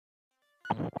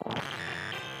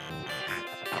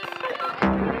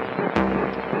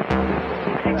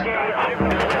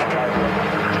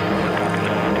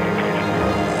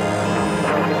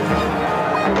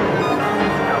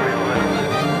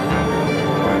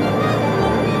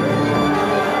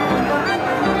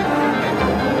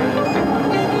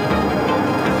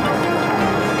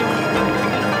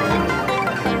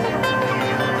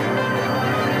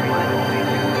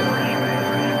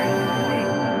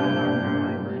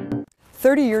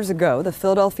Years ago, the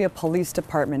Philadelphia Police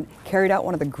Department carried out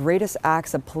one of the greatest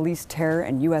acts of police terror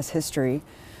in U.S. history,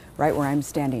 right where I'm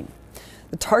standing.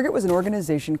 The target was an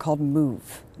organization called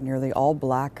MOVE, a nearly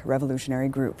all-black revolutionary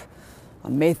group.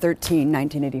 On May 13,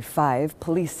 1985,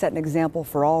 police set an example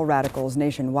for all radicals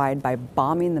nationwide by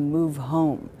bombing the MOVE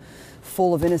home,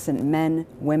 full of innocent men,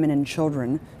 women, and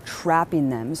children, trapping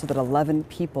them so that 11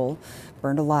 people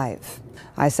burned alive.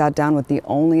 I sat down with the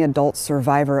only adult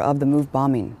survivor of the MOVE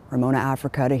bombing, Ramona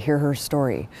Africa, to hear her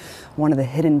story, one of the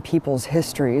hidden people's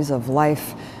histories of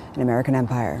life in American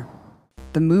empire.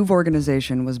 The MOVE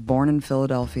organization was born in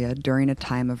Philadelphia during a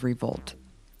time of revolt.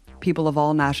 People of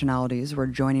all nationalities were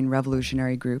joining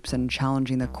revolutionary groups and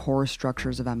challenging the core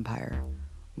structures of empire: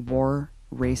 war,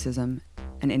 racism,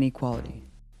 and inequality.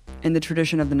 In the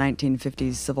tradition of the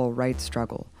 1950s civil rights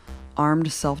struggle,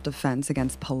 armed self-defense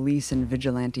against police and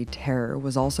vigilante terror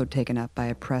was also taken up by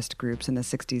oppressed groups in the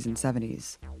 60s and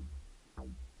 70s.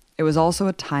 It was also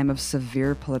a time of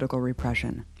severe political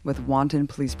repression, with wanton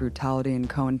police brutality and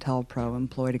COINTELPRO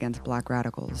employed against black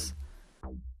radicals.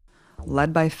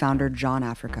 Led by founder John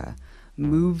Africa,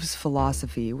 MOVE's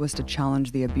philosophy was to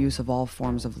challenge the abuse of all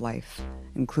forms of life,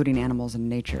 including animals and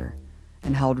nature,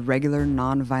 and held regular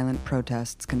non-violent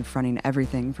protests confronting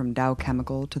everything from Dow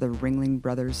Chemical to the Ringling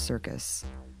Brothers Circus.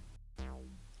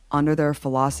 Under their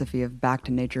philosophy of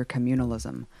back-to-nature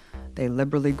communalism, they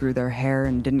liberally grew their hair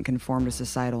and didn't conform to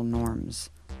societal norms.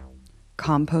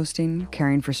 Composting,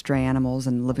 caring for stray animals,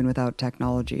 and living without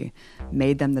technology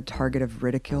made them the target of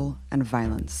ridicule and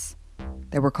violence.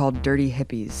 They were called dirty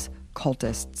hippies,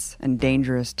 cultists, and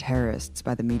dangerous terrorists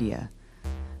by the media.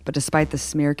 But despite the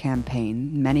smear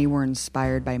campaign, many were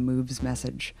inspired by MOVE's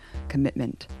message,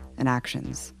 commitment, and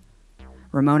actions.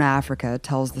 Ramona Africa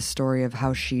tells the story of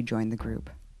how she joined the group.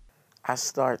 I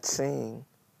start seeing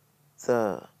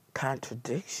the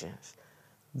contradictions,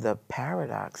 the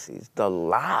paradoxes, the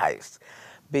lies,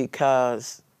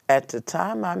 because at the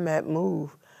time I met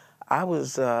MOVE, I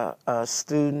was a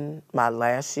student my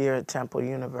last year at Temple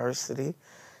University.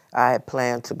 I had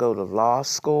planned to go to law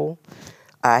school.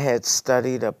 I had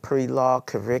studied a pre-law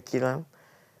curriculum.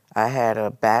 I had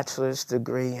a bachelor's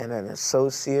degree and an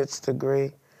associate's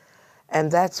degree,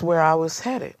 and that's where I was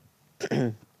headed.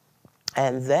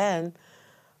 And then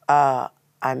I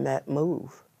met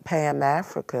MOVE. Pam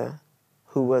Africa,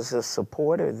 who was a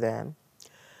supporter then,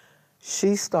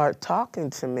 she started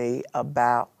talking to me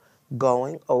about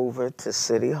going over to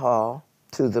City Hall,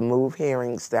 to the MOVE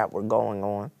hearings that were going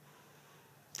on,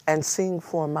 and seeing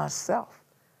for myself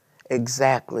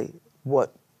exactly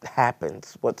what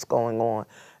happens, what's going on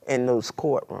in those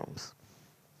courtrooms.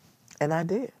 And I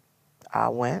did. I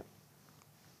went.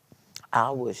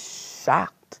 I was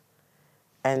shocked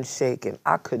and shaken.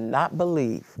 I could not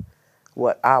believe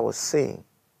what I was seeing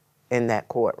in that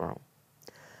courtroom.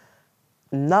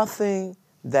 Nothing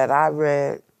that I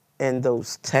read in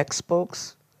those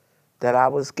textbooks that I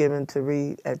was given to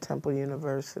read at Temple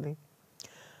University,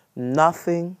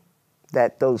 nothing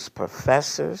that those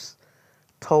professors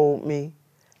told me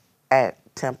at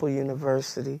Temple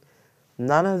University,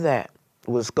 none of that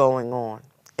was going on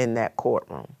in that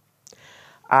courtroom.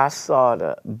 I saw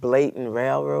the blatant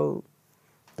railroad,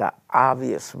 the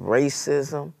obvious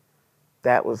racism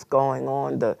that was going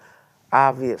on, the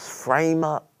obvious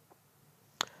frame-up.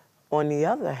 On the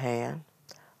other hand,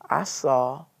 I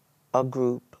saw a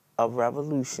group of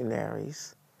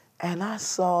revolutionaries, and I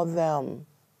saw them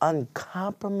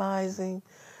uncompromising,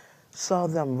 saw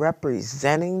them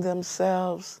representing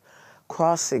themselves,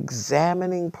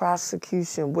 cross-examining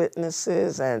prosecution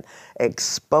witnesses and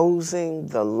exposing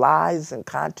the lies and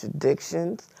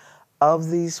contradictions of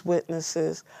these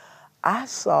witnesses. I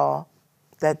saw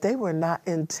that they were not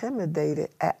intimidated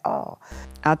at all.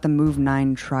 At the MOVE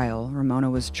 9 trial, Ramona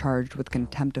was charged with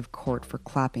contempt of court for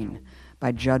clapping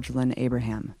by Judge Lynn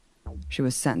Abraham. She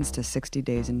was sentenced to 60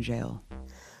 days in jail.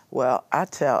 Well, I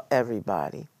tell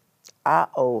everybody, I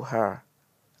owe her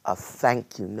a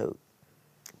thank you note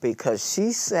because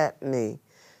she sent me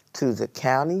to the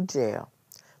county jail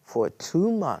for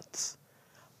 2 months,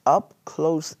 up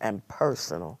close and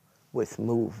personal with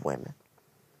MOVE women.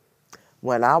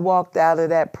 When I walked out of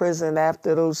that prison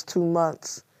after those 2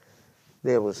 months,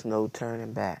 There was no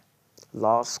turning back.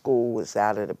 Law school was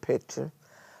out of the picture.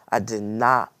 I did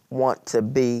not want to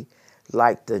be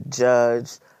like the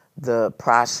judge, the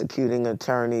prosecuting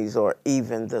attorneys, or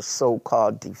even the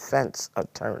so-called defense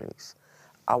attorneys.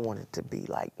 I wanted to be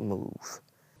like Move.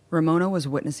 Ramona was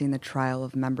witnessing the trial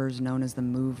of members known as the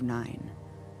Move Nine.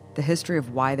 The history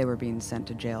of why they were being sent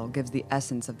to jail gives the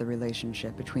essence of the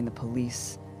relationship between the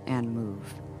police and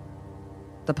Move.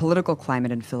 The political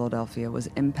climate in Philadelphia was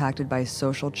impacted by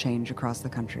social change across the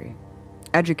country.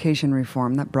 Education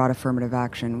reform that brought affirmative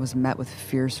action was met with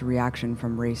fierce reaction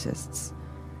from racists.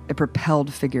 It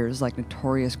propelled figures like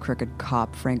notorious crooked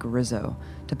cop Frank Rizzo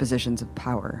to positions of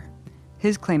power.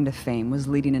 His claim to fame was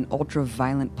leading an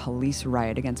ultra-violent police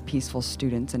riot against peaceful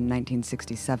students in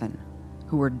 1967,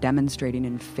 who were demonstrating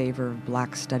in favor of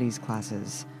black studies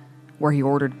classes, where he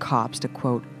ordered cops to,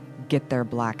 quote, get their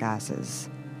black asses.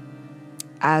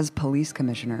 As police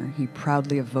commissioner, he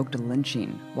proudly evoked a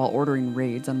lynching while ordering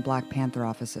raids on Black Panther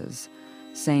offices,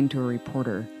 saying to a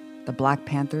reporter, the Black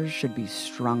Panthers should be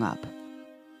strung up.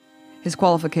 His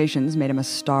qualifications made him a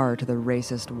star to the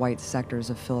racist white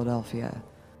sectors of Philadelphia.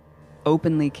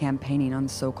 Openly campaigning on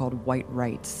so-called white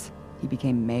rights, he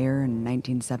became mayor in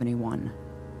 1971.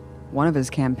 One of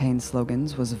his campaign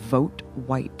slogans was "Vote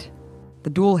White." The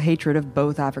dual hatred of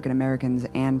both African Americans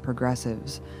and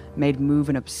progressives made Move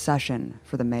an obsession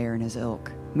for the mayor and his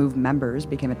ilk. Move members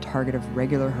became a target of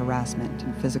regular harassment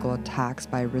and physical attacks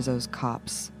by Rizzo's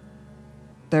cops.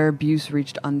 Their abuse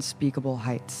reached unspeakable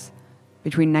heights.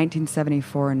 Between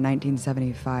 1974 and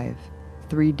 1975,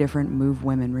 3 different Move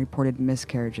women reported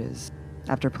miscarriages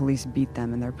after police beat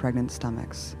them in their pregnant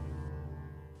stomachs.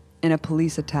 In a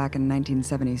police attack in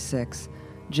 1976,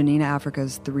 Janina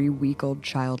Africa's 3-week-old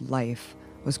child Life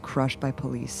was crushed by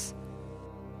police.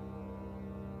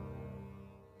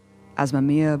 As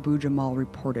Mamia Abu-Jamal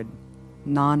reported,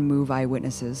 non-Move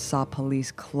eyewitnesses saw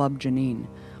police club Janine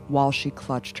while she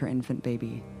clutched her infant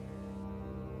baby.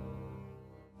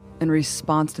 In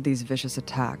response to these vicious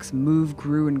attacks, Move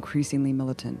grew increasingly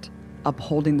militant,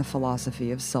 upholding the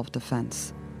philosophy of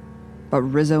self-defense. But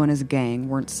Rizzo and his gang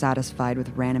weren't satisfied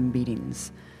with random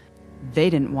beatings.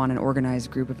 They didn't want an organized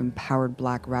group of empowered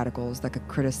black radicals that could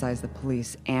criticize the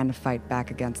police and fight back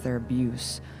against their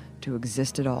abuse to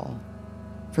exist at all.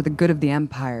 For the good of the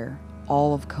empire,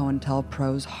 all of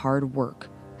COINTELPRO's hard work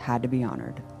had to be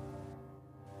honored.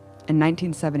 In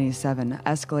 1977,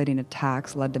 escalating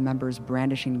attacks led to members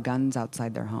brandishing guns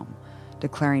outside their home,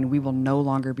 declaring we will no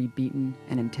longer be beaten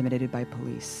and intimidated by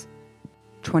police.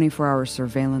 24-hour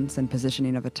surveillance and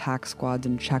positioning of attack squads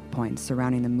and checkpoints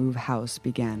surrounding the Move house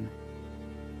began.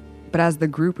 But as the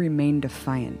group remained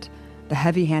defiant, the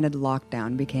heavy-handed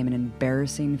lockdown became an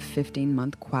embarrassing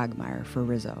 15-month quagmire for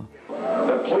Rizzo.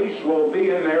 The police will be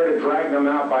in there to drag them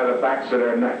out by the backs of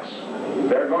their necks.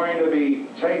 They're going to be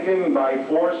taken by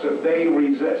force if they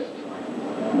resist.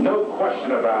 No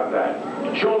question about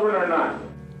that. Children or not.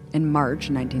 In March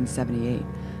 1978,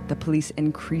 the police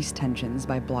increased tensions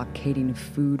by blockading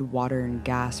food, water, and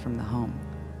gas from the home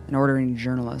and ordering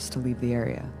journalists to leave the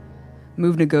area.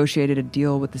 Move negotiated a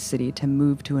deal with the city to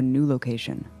move to a new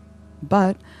location.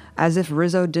 But, as if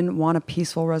Rizzo didn't want a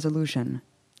peaceful resolution,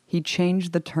 he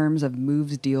changed the terms of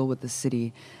Move's deal with the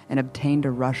city and obtained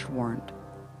a rush warrant.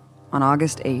 On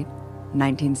August 8,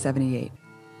 1978,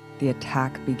 the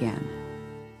attack began.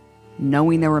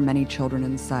 Knowing there were many children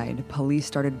inside, police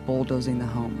started bulldozing the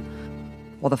home,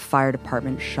 while the fire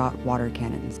department shot water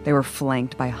cannons. They were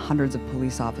flanked by hundreds of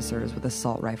police officers with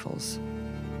assault rifles.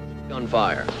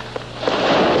 Gunfire.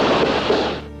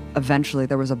 Eventually,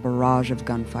 there was a barrage of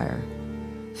gunfire.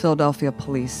 Philadelphia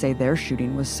police say their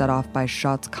shooting was set off by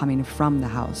shots coming from the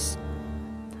house.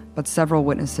 But several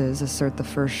witnesses assert the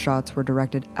first shots were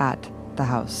directed at the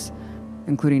house,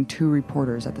 including 2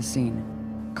 reporters at the scene.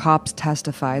 Cops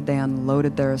testified they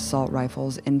unloaded their assault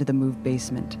rifles into the Move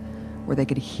basement, where they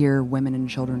could hear women and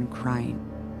children crying.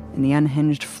 In the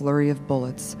unhinged flurry of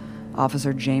bullets,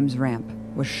 Officer James Ramp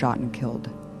was shot and killed.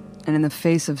 And in the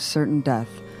face of certain death,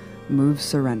 Move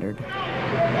surrendered.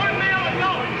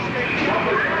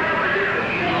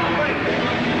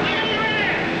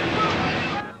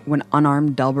 When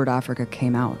unarmed Delbert Africa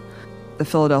came out, the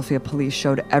Philadelphia police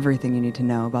showed everything you need to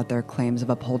know about their claims of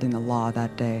upholding the law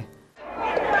that day.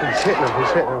 He's hitting him,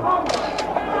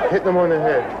 Hitting him on the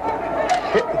head.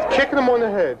 Kicking him on the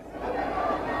head.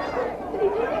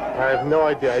 I have no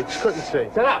idea, I just couldn't see.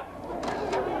 Shut up!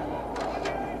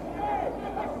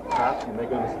 Cops, you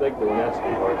make a mistake, they'll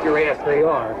ask you. Your ass, they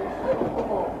are.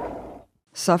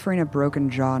 Suffering a broken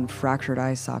jaw and fractured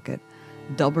eye socket,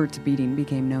 Delbert's beating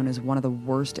became known as one of the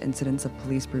worst incidents of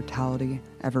police brutality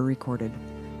ever recorded.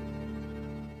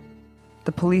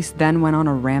 The police then went on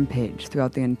a rampage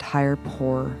throughout the entire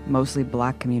poor, mostly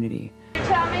black community.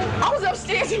 I was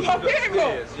upstairs in my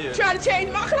bedroom trying to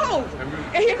change my clothes.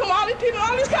 And here come all these people,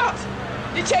 all these cops.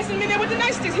 They're chasing me there with the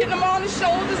nightsticks, hitting them on the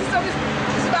shoulders and stuff.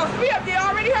 It's about 3 of them, they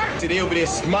already hurt. See, they over there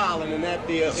smiling and that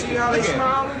there. See how they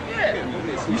smiling?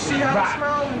 Yeah. You see how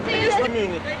they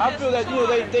smiling? I feel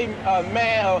that, they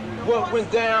mad or what went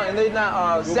down and they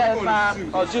not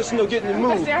satisfied or just, getting the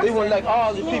move. They want like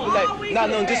all the people, like not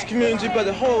only this community, but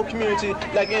the whole community,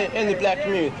 like in the black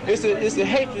community. It's the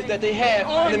hatred that they have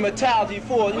and the mentality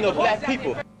for, black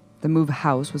people. The Move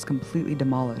house was completely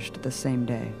demolished the same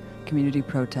day. Community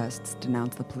protests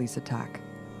denounced the police attack.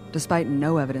 Despite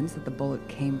no evidence that the bullet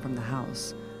came from the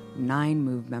house, 9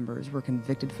 Move members were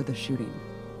convicted for the shooting,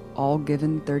 all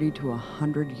given 30 to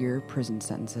 100-year prison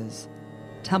sentences.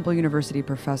 Temple University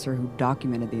professor who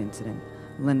documented the incident,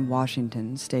 Lynn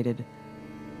Washington, stated,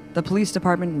 "The police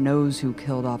department knows who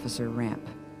killed Officer Ramp.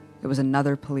 It was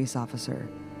another police officer.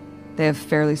 They have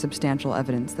fairly substantial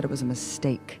evidence that it was a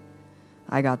mistake.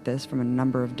 I got this from a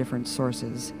number of different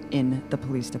sources in the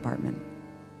police department."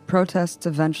 Protests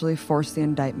eventually forced the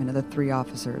indictment of the 3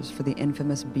 officers for the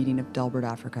infamous beating of Delbert,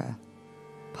 Africa.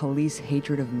 Police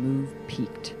hatred of Move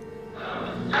peaked.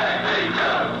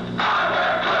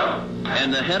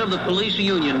 And the head of the police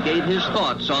union gave his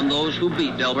thoughts on those who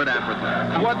beat Delbert,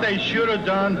 Africa. What they should have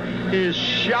done is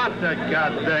shot that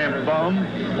goddamn bum,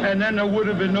 and then there would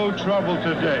have been no trouble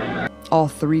today. All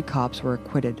 3 cops were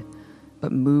acquitted,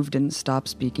 but Move didn't stop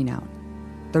speaking out.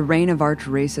 The reign of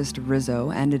arch-racist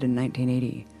Rizzo ended in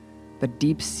 1980, but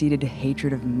deep-seated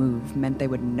hatred of Move meant they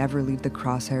would never leave the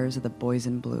crosshairs of the boys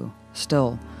in blue.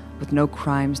 Still, with no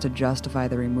crimes to justify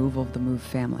the removal of the Move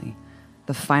family,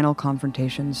 the final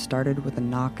confrontation started with a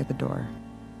knock at the door.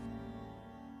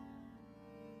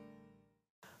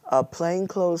 A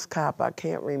plainclothes cop, I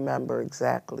can't remember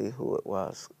exactly who it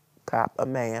was, a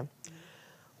man,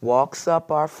 walks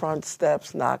up our front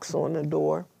steps, knocks on the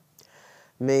door.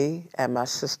 Me and my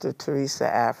sister Teresa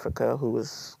Africa, who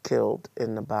was killed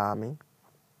in the bombing,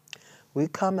 we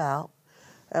come out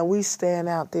and we stand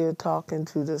out there talking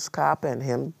to this cop and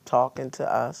him talking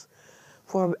to us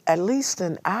for at least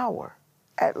an hour,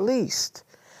 at least.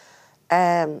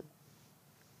 And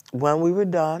when we were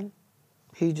done,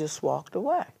 he just walked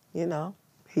away, he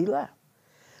left.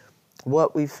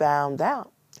 What we found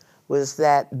out was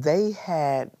that they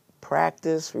had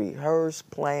practiced, rehearsed,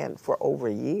 planned for over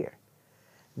a year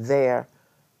their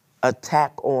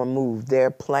attack on Move,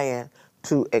 their plan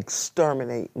to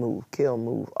exterminate Move, kill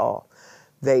Move all.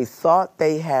 They thought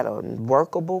they had a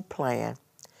workable plan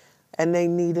and they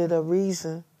needed a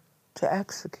reason to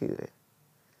execute it.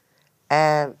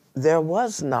 And there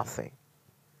was nothing.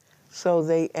 So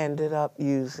they ended up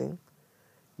using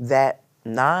that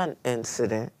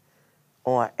non-incident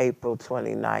on April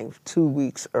 29th, 2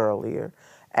 weeks earlier,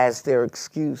 as their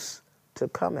excuse to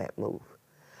come at Move.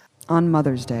 On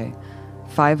Mother's Day,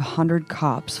 500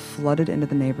 cops flooded into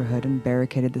the neighborhood and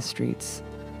barricaded the streets,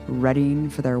 readying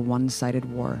for their one-sided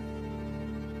war.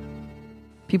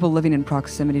 People living in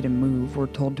proximity to Move were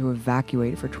told to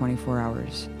evacuate for 24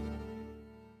 hours.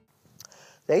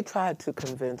 They tried to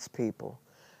convince people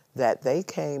that they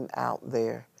came out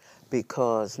there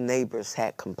because neighbors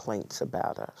had complaints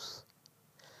about us.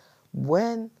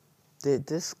 When did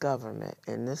this government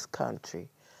in this country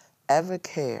ever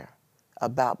care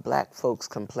about black folks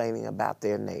complaining about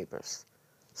their neighbors?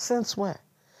 Since when?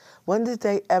 When did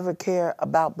they ever care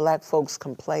about black folks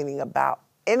complaining about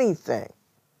anything?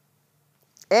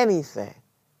 Anything.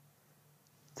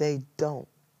 They don't.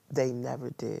 They never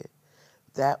did.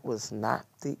 That was not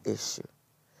the issue.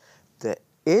 The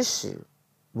issue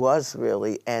was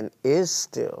really, and is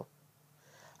still,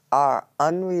 our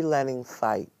unrelenting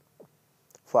fight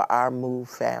for our Move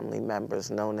family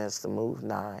members, known as the Move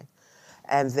 9,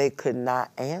 and they could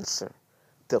not answer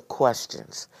the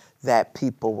questions that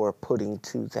people were putting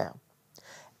to them.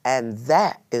 And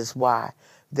that is why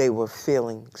they were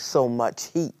feeling so much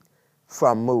heat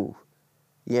from Move,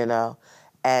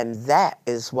 and that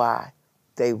is why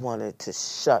they wanted to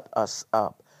shut us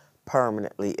up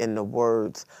permanently, in the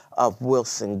words of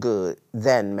Wilson Goode,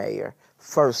 then mayor,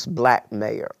 first black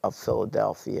mayor of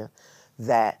Philadelphia,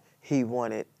 that he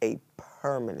wanted a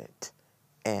permanent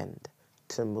end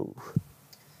to Move.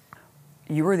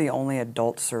 You were the only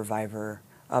adult survivor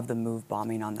of the Move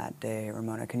bombing on that day,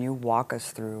 Ramona. Can you walk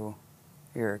us through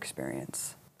your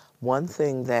experience? One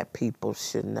thing that people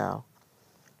should know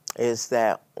is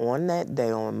that on that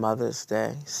day, on Mother's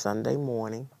Day, Sunday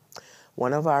morning,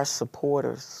 one of our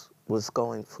supporters was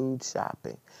going food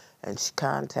shopping, and she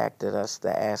contacted us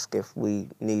to ask if we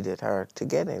needed her to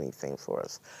get anything for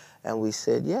us. And we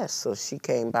said yes. So she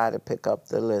came by to pick up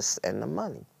the list and the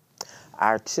money.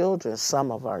 Our children,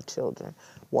 some of our children,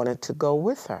 wanted to go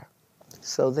with her.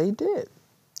 So they did.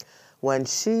 When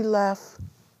she left,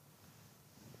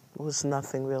 there was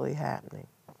nothing really happening.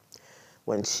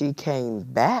 When she came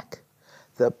back,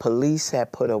 the police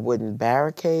had put a wooden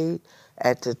barricade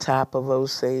at the top of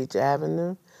Osage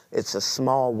Avenue. It's a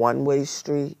small one-way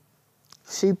street.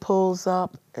 She pulls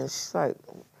up and she's like,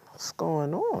 what's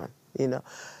going on? You know,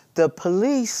 the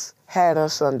police had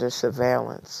us under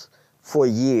surveillance for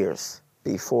years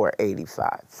before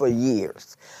 '85, for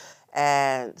years.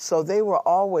 And so they were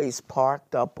always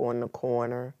parked up on the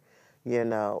corner, you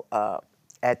know,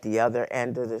 at the other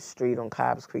end of the street on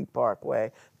Cobbs Creek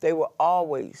Parkway. They were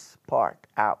always parked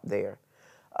out there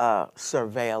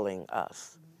surveilling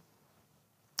us.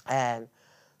 And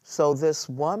so this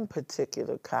one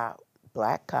particular cop,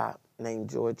 black cop named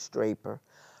George Draper,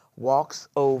 walks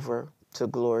over to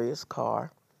Gloria's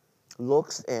car,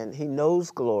 looks in. He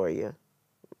knows Gloria.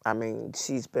 I mean,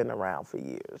 she's been around for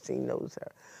years. He knows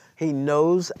her. He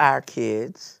knows our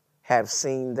kids, have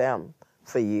seen them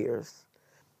for years.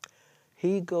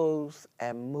 He goes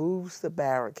and moves the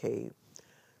barricade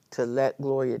to let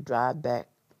Gloria drive back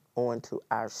onto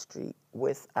our street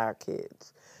with our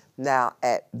kids. Now,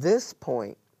 at this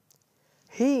point,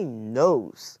 he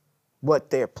knows what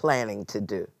they're planning to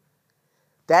do.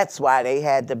 That's why they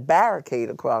had the barricade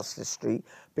across the street,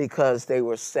 because they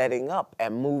were setting up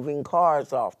and moving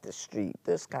cars off the street,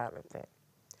 this kind of thing.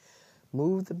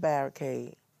 Move the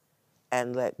barricade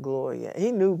and let Gloria.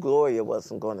 He knew Gloria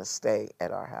wasn't going to stay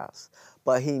at our house,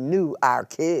 but he knew our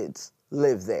kids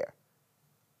lived there.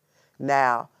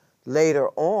 Now, later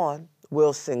on,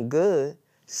 Wilson Good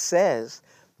says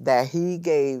that he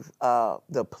gave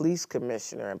the police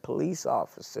commissioner and police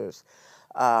officers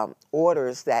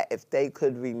orders that if they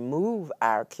could remove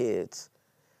our kids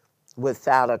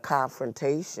without a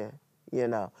confrontation, you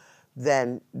know,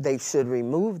 then they should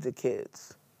remove the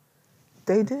kids.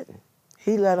 They didn't.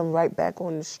 He let them right back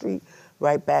on the street,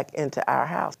 right back into our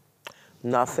house.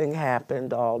 Nothing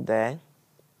happened all day.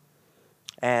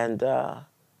 And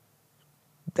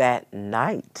that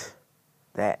night,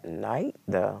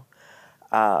 though,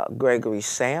 Gregory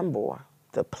Sambor,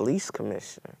 the police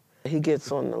commissioner, he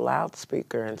gets on the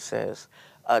loudspeaker and says,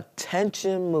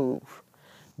 "Attention, move.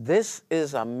 This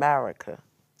is America.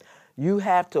 You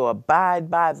have to abide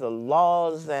by the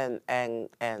laws and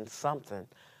something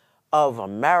of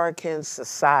American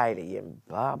society," and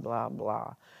blah, blah,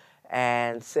 blah.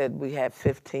 And said we had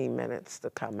 15 minutes to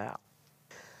come out.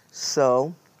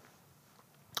 So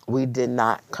we did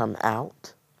not come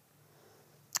out.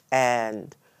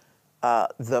 And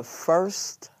the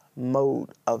first mode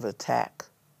of attack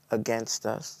against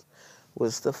us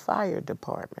was the fire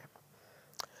department.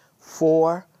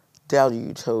 4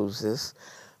 deluge hoses.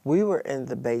 We were in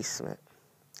the basement.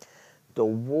 The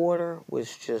water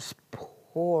was just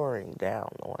pouring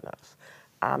down on us.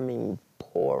 I mean,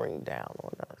 pouring down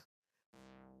on us.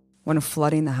 When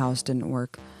flooding the house didn't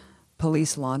work,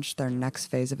 police launched their next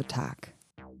phase of attack.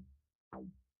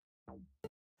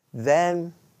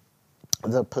 Then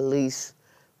the police,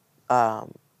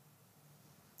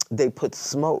 they put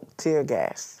smoke, tear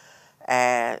gas,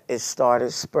 and it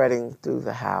started spreading through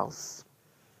the house.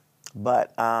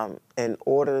 But in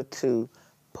order to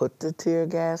put the tear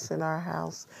gas in our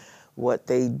house, what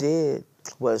they did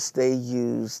was they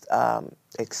used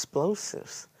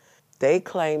explosives. They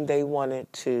claimed they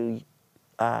wanted to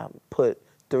put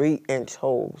 3-inch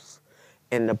holes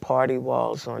in the party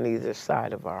walls on either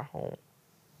side of our home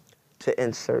to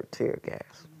insert tear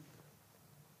gas.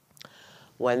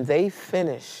 When they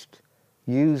finished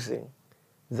using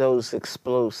those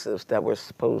explosives that were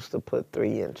supposed to put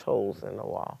 3-inch holes in the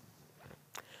wall,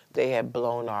 they had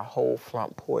blown our whole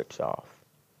front porch off.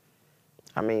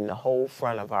 I mean, the whole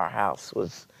front of our house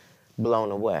was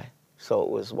blown away, so it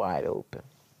was wide open.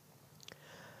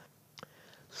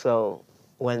 So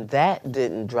when that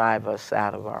didn't drive us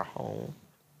out of our home,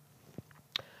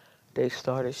 they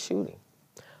started shooting.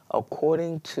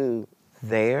 According to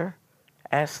their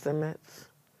estimates,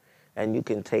 and you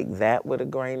can take that with a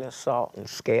grain of salt and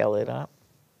scale it up,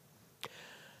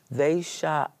 they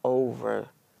shot over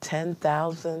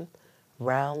 10,000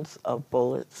 rounds of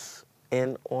bullets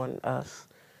in on us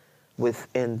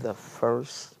within the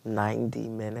first 90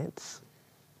 minutes.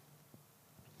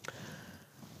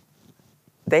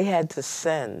 They had to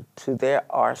send to their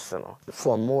arsenal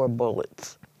for more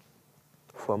bullets,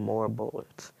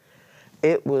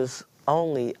 It was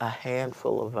only a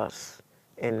handful of us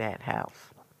in that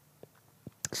house,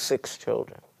 6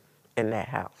 children in that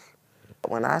house.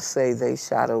 When I say they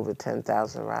shot over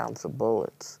 10,000 rounds of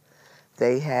bullets,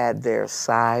 They had their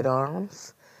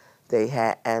sidearms. They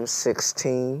had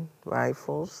M16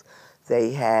 rifles.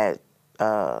 They had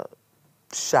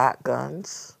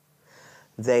shotguns.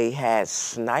 They had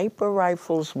sniper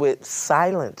rifles with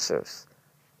silencers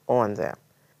on them.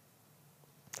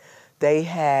 They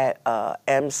had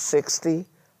M60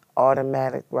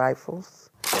 automatic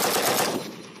rifles.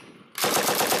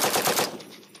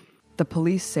 The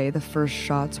police say the first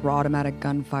shots were automatic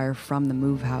gunfire from the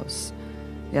move house,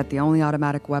 yet the only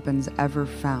automatic weapons ever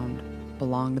found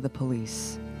belonged to the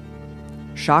police.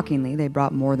 Shockingly, they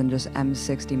brought more than just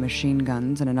M60 machine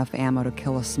guns and enough ammo to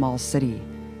kill a small city.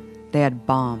 They had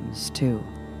bombs, too.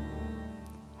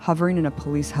 Hovering in a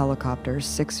police helicopter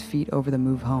 6 feet over the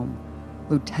move home,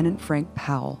 Lieutenant Frank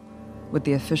Powell, with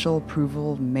the official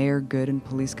approval of Mayor Good and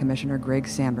Police Commissioner Greg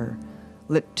Samber,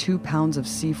 lit 2 pounds of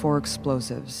C4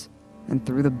 explosives and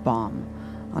threw the bomb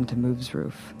onto Move's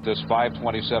roof. This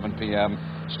 5:27 p.m.,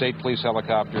 State Police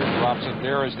helicopter drops it.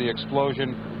 There is the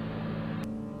explosion.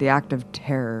 The act of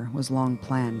terror was long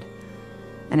planned.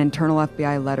 An internal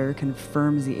FBI letter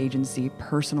confirms the agency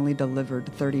personally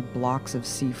delivered 30 blocks of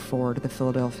C4 to the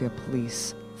Philadelphia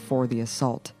police for the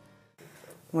assault.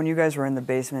 When you guys were in the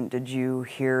basement, did you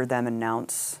hear them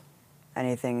announce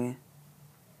anything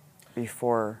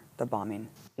before the bombing?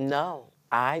 No,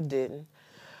 I didn't.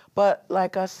 But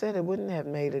like I said, it wouldn't have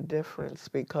made a difference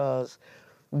because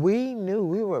we knew,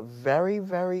 we were very,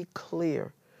 very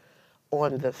clear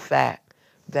on the fact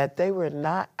that they were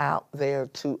not out there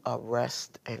to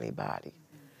arrest anybody.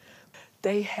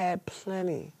 They had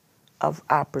plenty of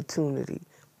opportunity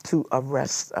to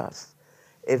arrest us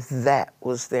if that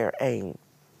was their aim,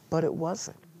 but it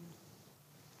wasn't.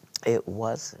 It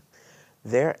wasn't.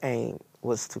 Their aim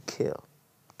was to kill,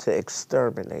 to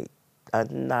exterminate,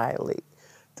 annihilate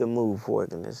the MOVE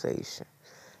organization.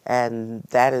 And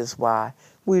that is why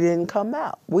we didn't come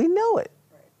out. We knew it.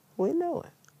 We knew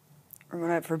it.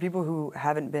 Ramona, for people who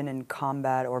haven't been in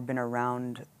combat or been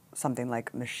around something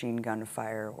like machine gun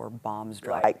fire or bombs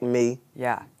dropping. Like me.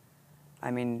 Yeah.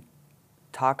 I mean,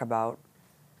 talk about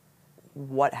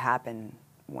what happened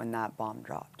when that bomb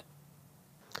dropped.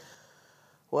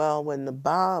 Well, when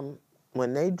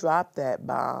they dropped that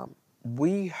bomb,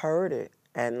 we heard it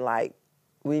and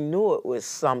we knew it was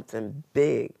something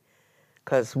big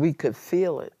because we could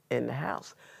feel it in the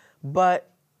house.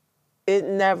 But it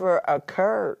never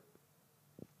occurred.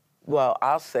 Well,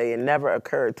 I'll say it never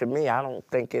occurred to me. I don't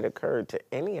think it occurred to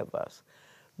any of us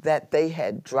that they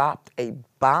had dropped a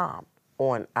bomb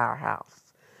on our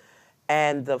house.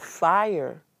 And the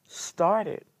fire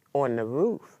started on the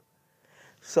roof.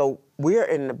 So we're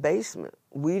in the basement.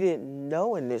 We didn't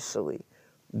know initially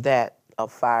that a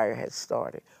fire had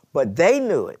started, but they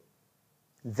knew it.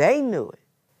 They knew it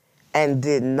and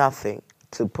did nothing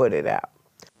to put it out.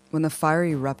 When the fire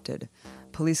erupted,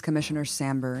 Police Commissioner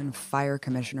Samber and Fire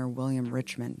Commissioner William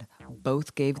Richmond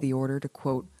both gave the order to,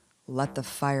 quote, let the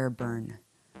fire burn.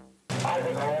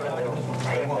 They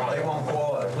won't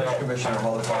call it. Police Commissioner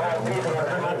motherfucker.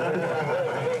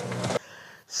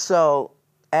 So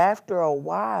after a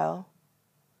while,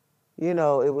 you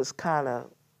know, it was kind of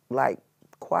like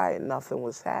quiet, nothing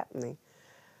was happening.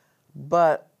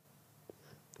 But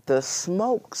the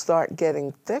smoke started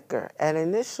getting thicker, and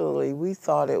initially we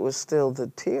thought it was still the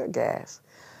tear gas.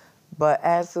 But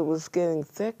as it was getting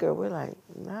thicker, we're like,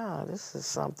 nah, this is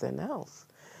something else.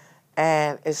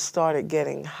 And it started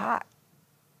getting hot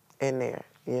in there,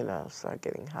 you know, started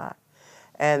getting hot.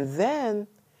 And then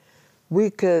we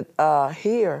could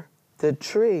hear the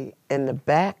tree in the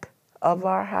back of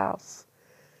our house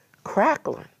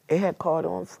crackling. It had caught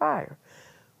on fire.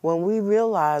 When we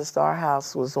realized our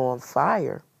house was on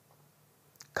fire,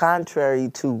 contrary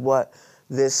to what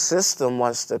this system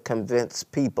wants to convince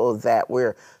people that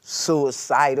we're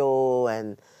suicidal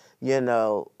and, you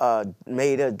know,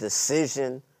 made a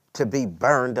decision to be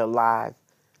burned alive,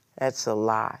 that's a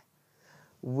lie.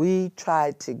 We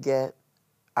tried to get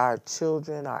our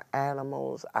children, our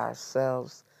animals,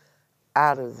 ourselves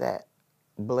out of that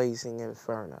blazing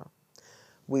inferno.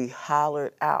 We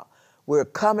hollered out, we're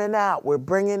coming out, we're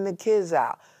bringing the kids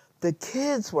out. The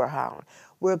kids were hollering,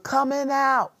 we're coming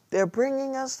out, they're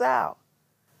bringing us out.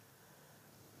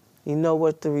 You know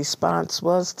what the response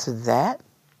was to that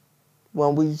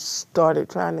when we started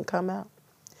trying to come out?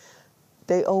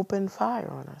 They opened fire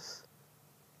on us.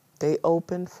 They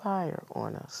opened fire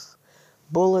on us.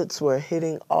 Bullets were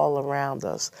hitting all around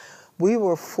us. We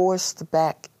were forced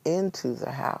back into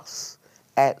the house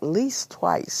at least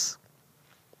twice,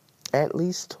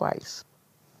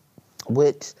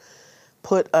 which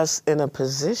put us in a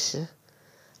position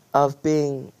of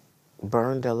being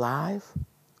burned alive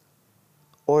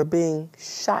or being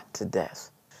shot to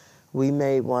death. We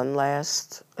made one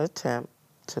last attempt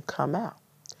to come out.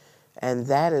 And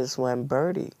that is when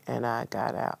Bertie and I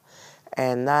got out.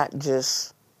 And not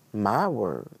just my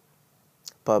word,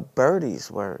 but Bertie's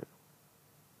word.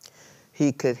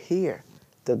 He could hear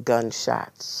the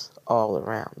gunshots all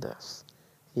around us,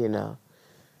 you know.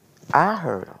 I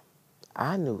heard them.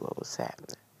 I knew what was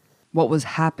happening. What was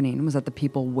happening was that the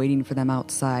people waiting for them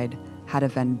outside had a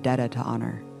vendetta to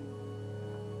honor.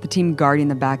 The team guarding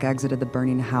the back exit of the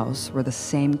burning house were the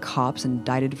same cops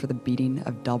indicted for the beating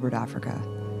of Delbert Africa.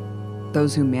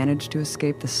 Those who managed to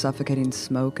escape the suffocating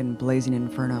smoke and blazing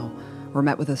inferno were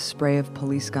met with a spray of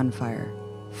police gunfire,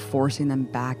 forcing them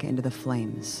back into the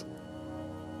flames.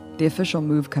 The official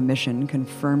MOVE commission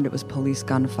confirmed it was police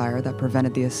gunfire that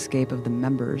prevented the escape of the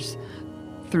members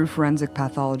through forensic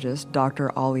pathologist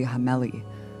Dr. Ali Hameli,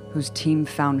 whose team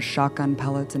found shotgun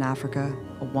pellets in Africa,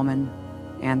 a woman,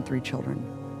 and 3 children.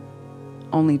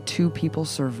 Only 2 people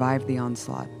survived the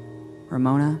onslaught,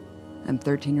 Ramona and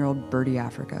 13-year-old Bertie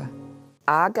Africa.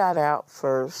 I got out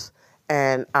first,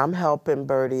 and I'm helping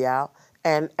Bertie out,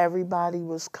 and everybody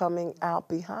was coming out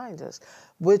behind us,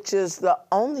 which is the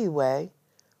only way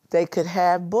they could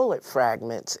have bullet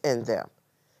fragments in them,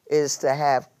 is to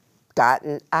have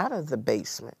gotten out of the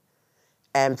basement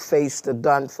and faced the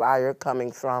gunfire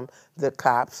coming from the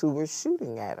cops who were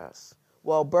shooting at us.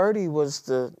 Well, Bertie was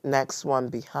the next one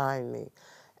behind me,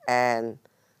 and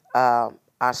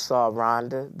I saw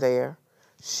Rhonda there.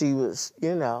 She was,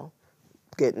 you know,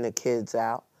 getting the kids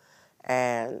out.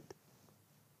 And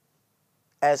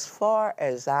as far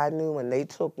as I knew, when they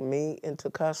took me into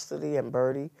custody and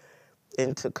Bertie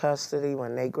into custody,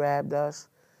 when they grabbed us,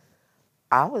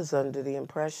 I was under the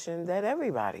impression that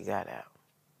everybody got out.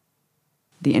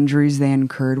 The injuries they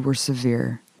incurred were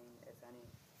severe.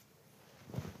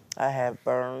 I have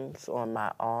burns on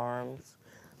my arms,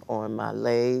 on my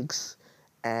legs,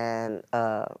 and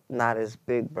not as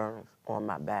big burns on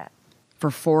my back. For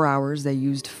 4 hours, they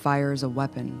used fire as a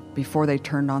weapon before they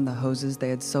turned on the hoses they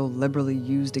had so liberally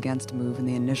used against MOVE in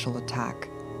the initial attack,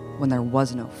 when there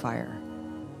was no fire.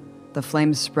 The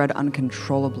flames spread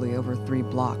uncontrollably over 3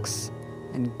 blocks,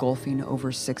 engulfing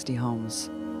over 60 homes.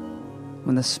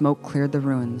 When the smoke cleared the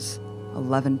ruins,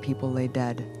 11 people lay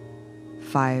dead.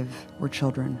 5 were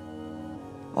children.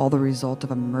 All the result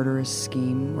of a murderous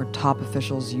scheme where top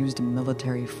officials used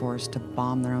military force to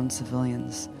bomb their own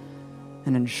civilians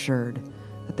and ensured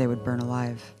that they would burn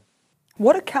alive.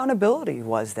 What accountability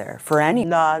was there for any?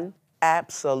 None,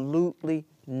 absolutely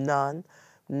none.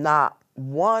 Not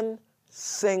one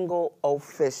single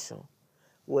official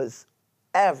was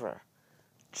ever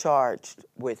charged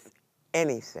with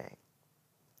anything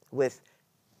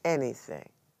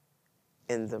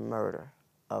in the murder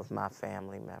of my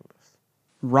family members.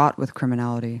 Wrought with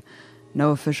criminality,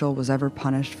 no official was ever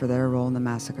punished for their role in the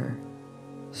massacre.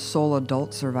 Sole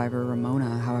adult survivor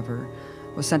Ramona, however,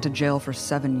 was sent to jail for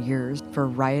 7 years for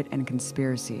riot and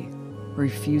conspiracy,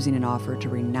 refusing an offer to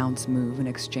renounce MOVE in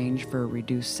exchange for a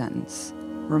reduced sentence.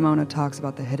 Ramona talks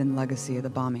about the hidden legacy of the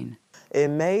bombing. It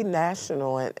made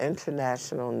national and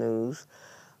international news.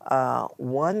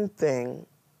 One thing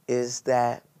is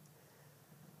that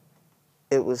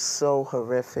it was so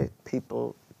horrific,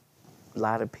 a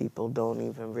lot of people don't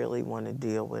even really want to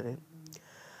deal with it.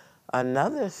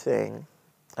 Another thing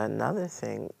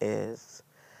is,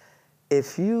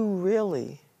 if you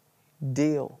really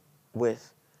deal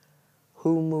with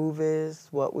who MOVE is,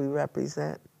 what we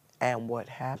represent, and what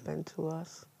happened to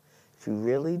us, if you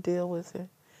really deal with it,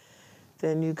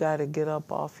 then you got to get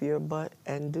up off your butt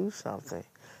and do something.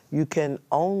 You can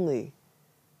only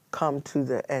come to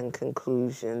the end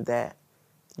conclusion that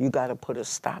you got to put a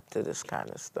stop to this kind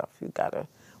of stuff. You got to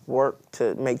work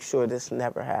to make sure this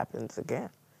never happens again.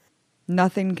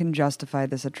 Nothing can justify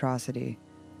this atrocity,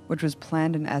 which was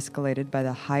planned and escalated by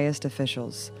the highest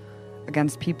officials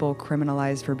against people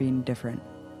criminalized for being different,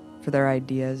 for their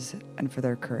ideas, and for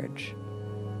their courage.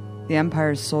 The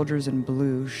Empire's soldiers in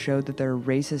blue showed that their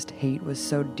racist hate was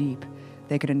so deep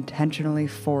they could intentionally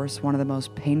force one of the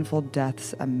most painful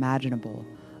deaths imaginable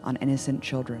on innocent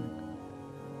children.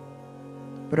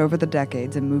 But over the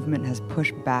decades, a movement has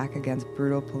pushed back against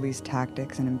brutal police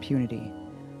tactics and impunity.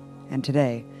 And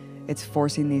today, it's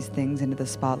forcing these things into the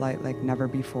spotlight like never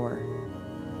before.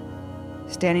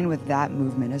 Standing with that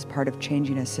movement is part of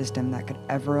changing a system that could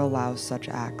ever allow such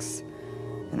acts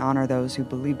and honor those who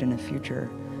believed in a future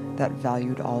that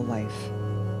valued all life.